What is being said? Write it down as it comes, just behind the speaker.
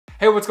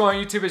Hey, what's going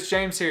on YouTube? It's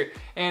James here,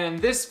 and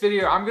in this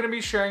video I'm going to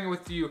be sharing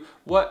with you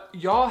what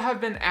y'all have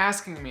been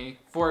asking me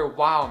for a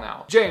while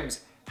now.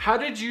 James, how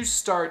did you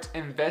start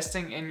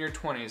investing in your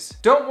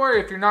 20s? Don't worry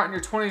if you're not in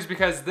your 20s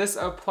because this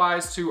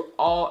applies to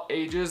all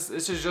ages.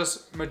 This is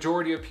just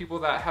majority of people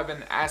that have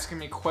been asking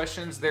me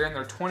questions. They're in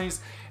their 20s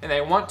and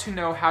they want to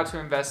know how to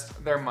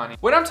invest their money.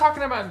 When I'm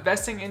talking about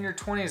investing in your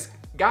 20s,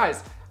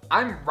 guys,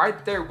 I'm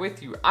right there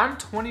with you. I'm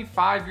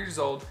 25 years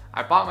old.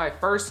 I bought my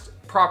first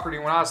property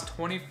when I was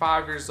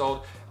 25 years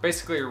old,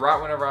 basically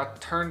right whenever I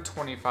turned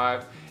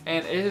 25,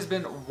 and it has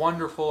been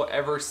wonderful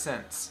ever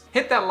since.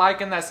 Hit that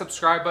like and that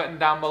subscribe button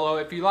down below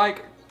if you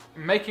like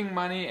making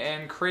money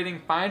and creating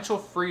financial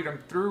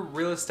freedom through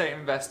real estate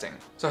investing.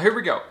 So here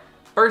we go.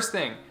 First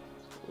thing,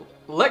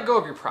 let go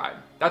of your pride.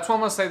 That's what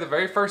I'm gonna say. The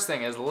very first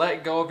thing is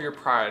let go of your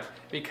pride,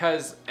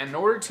 because in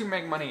order to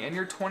make money in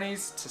your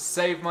 20s, to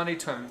save money,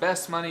 to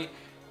invest money,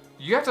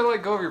 you have to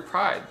let go of your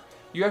pride.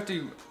 You have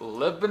to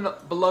live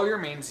below your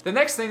means. The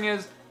next thing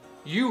is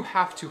you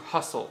have to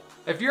hustle.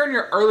 If you're in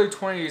your early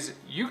 20s,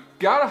 you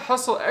gotta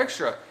hustle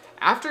extra.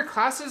 After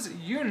classes,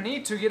 you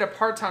need to get a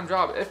part-time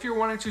job if you're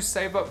wanting to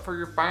save up for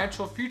your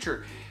financial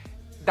future.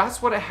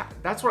 That's what it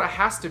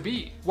has to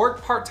be.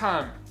 Work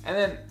part-time, and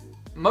then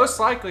most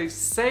likely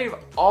save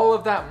all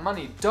of that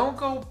money. Don't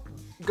go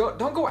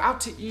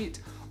out to eat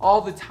all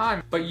the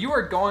time, but you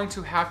are going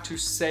to have to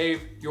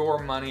save your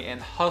money and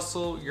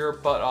hustle your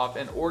butt off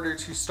in order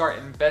to start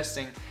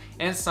investing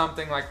in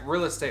something like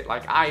real estate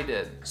like I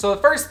did. So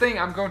the first thing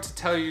I'm going to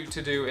tell you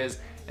to do is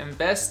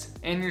invest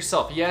in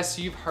yourself. Yes,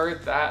 you've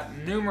heard that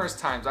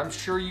numerous times. I'm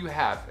sure you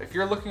have. If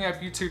you're looking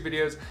at YouTube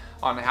videos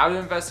on how to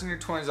invest in your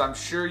 20s, I'm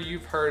sure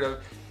you've heard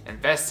of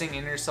investing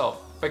in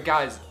yourself. But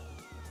guys,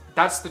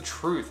 that's the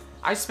truth.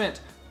 I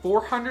spent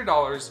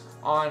 $400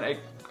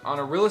 on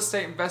a real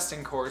estate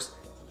investing course.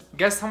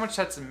 Guess how much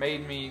that's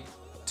made me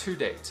to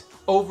date?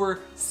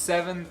 Over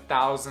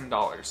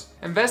 $7,000.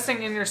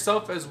 Investing in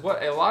yourself is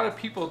what a lot of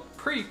people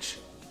preach,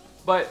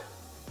 but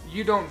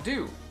you don't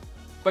do.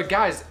 But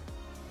guys,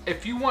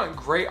 if you want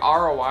great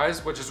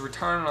ROIs, which is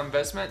return on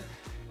investment,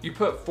 you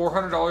put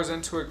 $400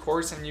 into a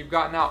course and you've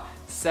gotten out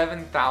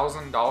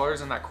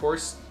 $7,000 in that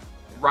course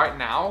right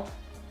now.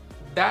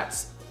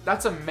 That's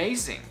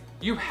amazing.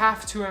 You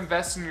have to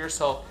invest in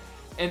yourself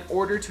in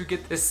order to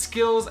get the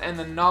skills and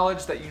the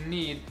knowledge that you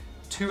need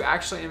to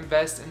actually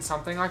invest in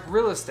something like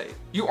real estate.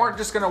 You aren't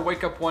just gonna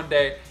wake up one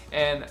day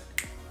and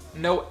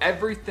know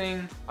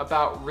everything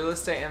about real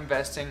estate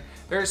investing.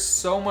 There's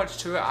so much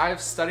to it.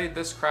 I've studied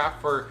this craft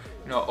for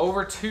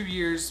over 2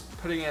 years,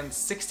 putting in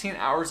 16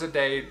 hours a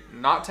day,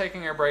 not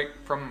taking a break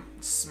from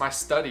my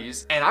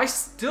studies, and I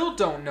still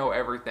don't know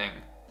everything.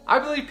 I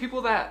believe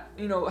people that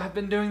have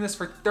been doing this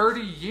for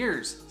 30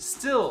 years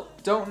still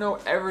don't know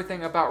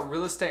everything about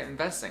real estate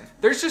investing.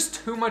 There's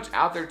just too much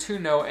out there to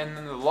know, and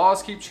then the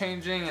laws keep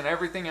changing and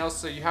everything else,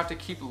 so you have to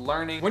keep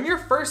learning. When you're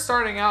first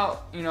starting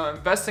out,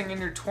 investing in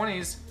your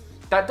 20s,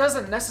 that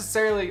doesn't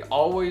necessarily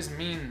always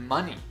mean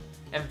money.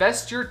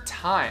 Invest your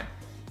time.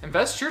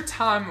 Invest your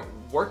time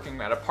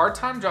working at a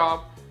part-time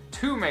job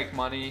to make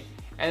money,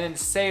 and then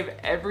save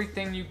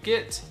everything you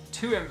get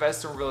to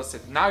invest in real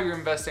estate. Now you're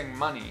investing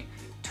money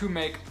to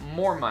make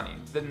more money.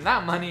 Then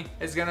that money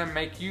is gonna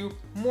make you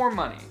more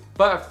money.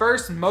 But at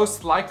first,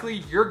 most likely,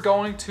 you're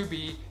going to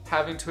be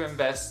having to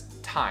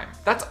invest time.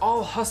 That's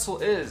all hustle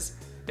is.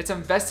 It's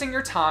investing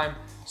your time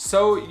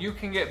so you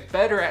can get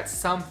better at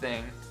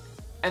something,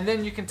 and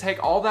then you can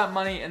take all that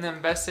money and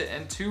invest it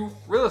into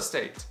real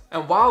estate.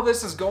 And while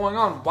this is going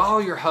on, while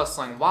you're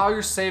hustling, while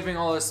you're saving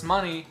all this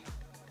money,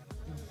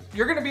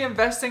 you're gonna be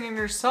investing in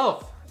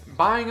yourself,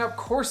 buying up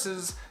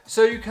courses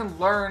so you can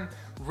learn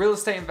real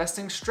estate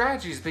investing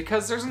strategies,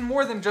 because there's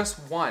more than just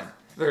one.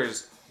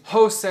 There's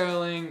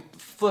wholesaling,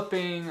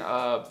 flipping,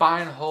 buy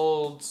and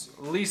holds,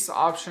 lease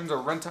options,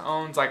 or rent to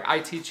owns like I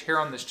teach here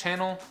on this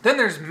channel. Then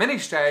there's many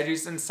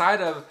strategies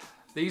inside of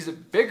these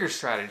bigger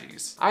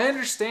strategies. I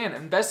understand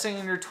investing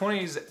in your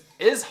 20s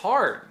is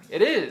hard.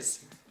 It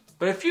is.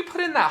 But if you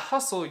put in that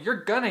hustle, you're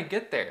gonna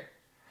get there.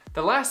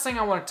 The last thing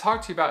I want to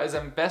talk to you about is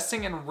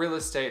investing in real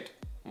estate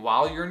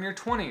while you're in your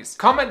 20s.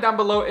 Comment down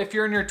below if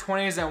you're in your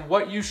 20s and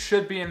what you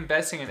should be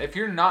investing in. If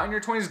you're not in your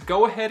 20s,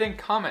 go ahead and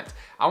comment.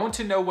 I want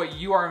to know what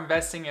you are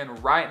investing in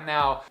right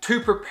now to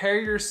prepare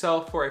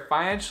yourself for a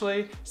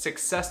financially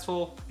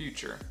successful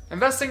future.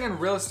 Investing in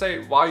real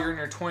estate while you're in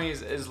your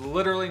 20s is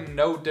literally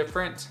no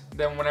different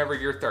than whenever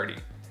you're 30.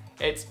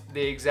 It's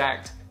the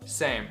exact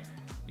same.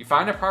 You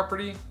find a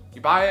property,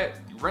 you buy it,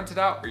 you rent it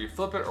out, or you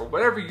flip it, or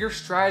whatever your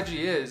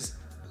strategy is.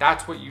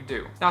 That's what you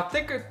do. Now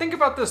think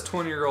about this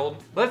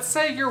 20-year-old. Let's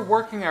say you're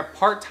working a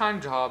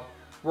part-time job,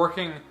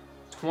 working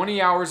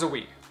 20 hours a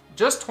week.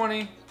 Just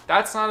 20,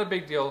 that's not a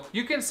big deal.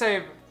 You can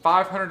save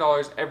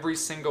 $500 every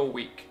single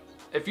week.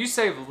 If you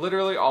save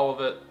literally all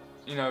of it,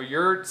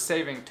 you're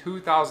saving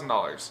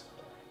 $2,000.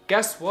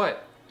 Guess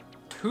what?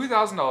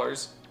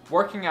 $2,000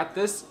 working at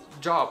this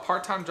job,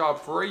 part-time job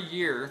for a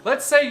year.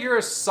 Let's say you're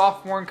a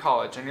sophomore in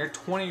college and you're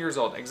 20 years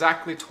old,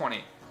 exactly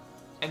 20,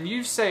 and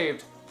you've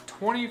saved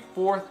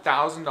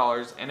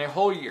 $24,000 in a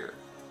whole year.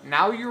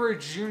 Now you're a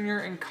junior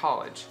in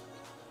college.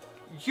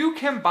 You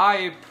can buy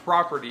a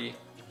property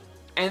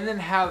and then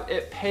have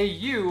it pay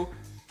you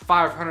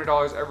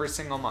 $500 every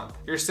single month.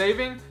 You're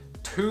saving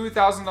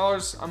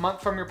 $2,000 a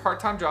month from your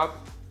part-time job.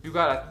 You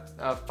got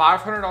a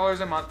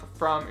 $500 a month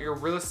from your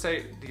real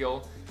estate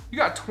deal. You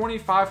got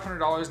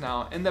 $2,500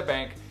 now in the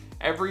bank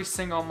every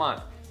single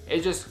month.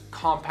 It just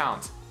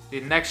compounds.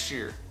 The next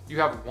year, you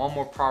have one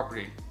more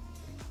property.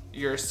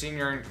 You're a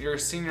senior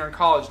in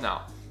college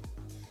now.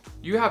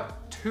 You have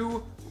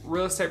 2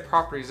 real estate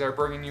properties that are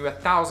bringing you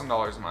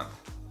 $1,000 a month.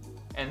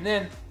 And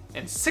then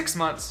in 6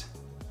 months,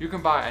 you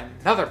can buy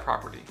another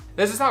property.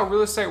 This is how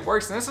real estate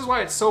works, and this is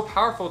why it's so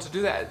powerful to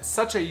do that at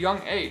such a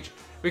young age.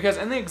 Because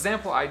in the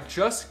example I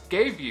just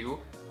gave you,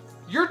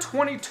 you're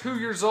 22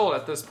 years old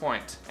at this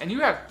point, and you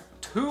have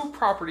 2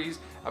 properties,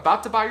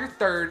 about to buy your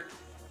 3rd,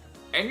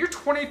 and you're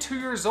 22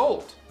 years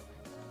old.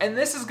 And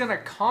this is gonna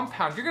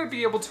compound. You're gonna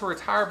be able to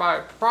retire by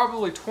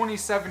probably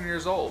 27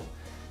 years old.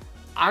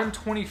 I'm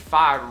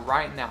 25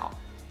 right now.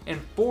 In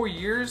 4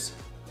 years,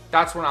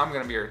 that's when I'm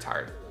gonna be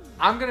retired.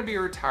 I'm gonna be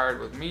retired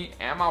with me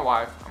and my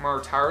wife. I'm gonna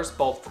retire us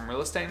both from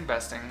real estate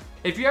investing.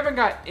 If you haven't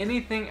got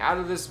anything out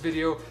of this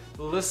video,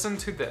 listen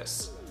to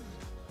this.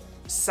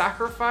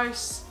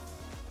 Sacrifice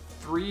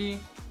 3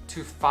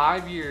 to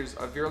 5 years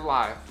of your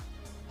life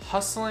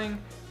hustling,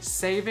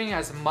 saving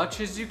as much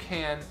as you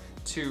can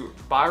to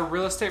buy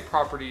real estate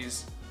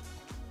properties,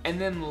 and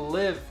then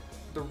live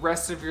the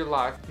rest of your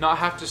life. Not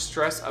have to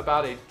stress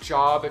about a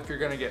job if you're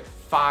gonna get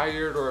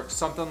fired, or if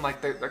something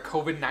like the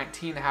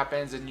COVID-19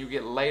 happens and you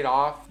get laid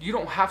off. You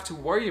don't have to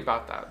worry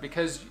about that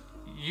because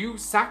you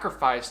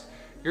sacrificed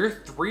your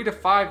 3 to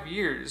 5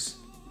 years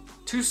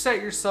to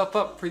set yourself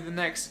up for the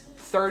next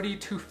 30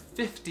 to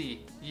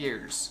 50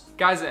 years.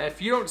 Guys, if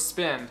you don't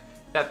spend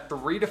that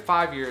 3 to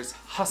 5 years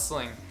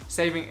hustling,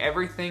 saving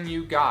everything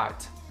you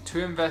got to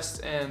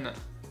invest in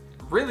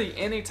really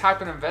any type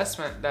of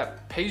investment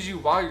that pays you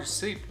while you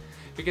sleep,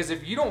 because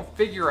if you don't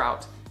figure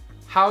out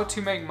how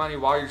to make money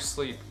while you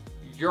sleep,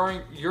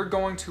 you're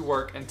going to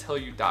work until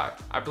you die.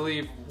 I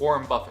believe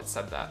Warren Buffett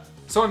said that.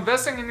 So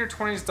investing in your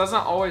 20s doesn't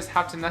always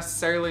have to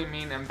necessarily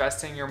mean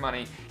investing your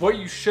money. What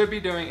you should be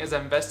doing is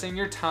investing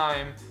your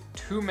time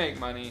to make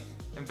money.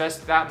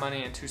 Invest that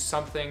money into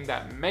something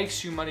that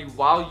makes you money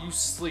while you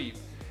sleep.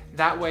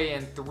 That way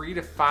in 3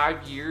 to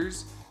 5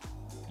 years,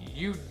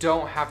 you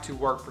don't have to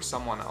work for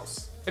someone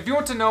else. If you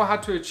want to know how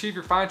to achieve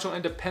your financial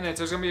independence,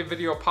 there's gonna be a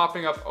video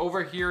popping up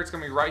over here. It's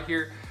gonna be right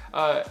here,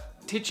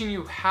 teaching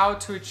you how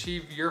to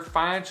achieve your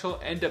financial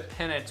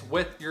independence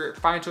with your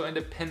financial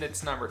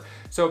independence number.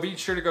 So be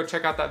sure to go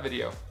check out that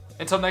video.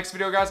 Until next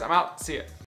video, guys, I'm out. See ya.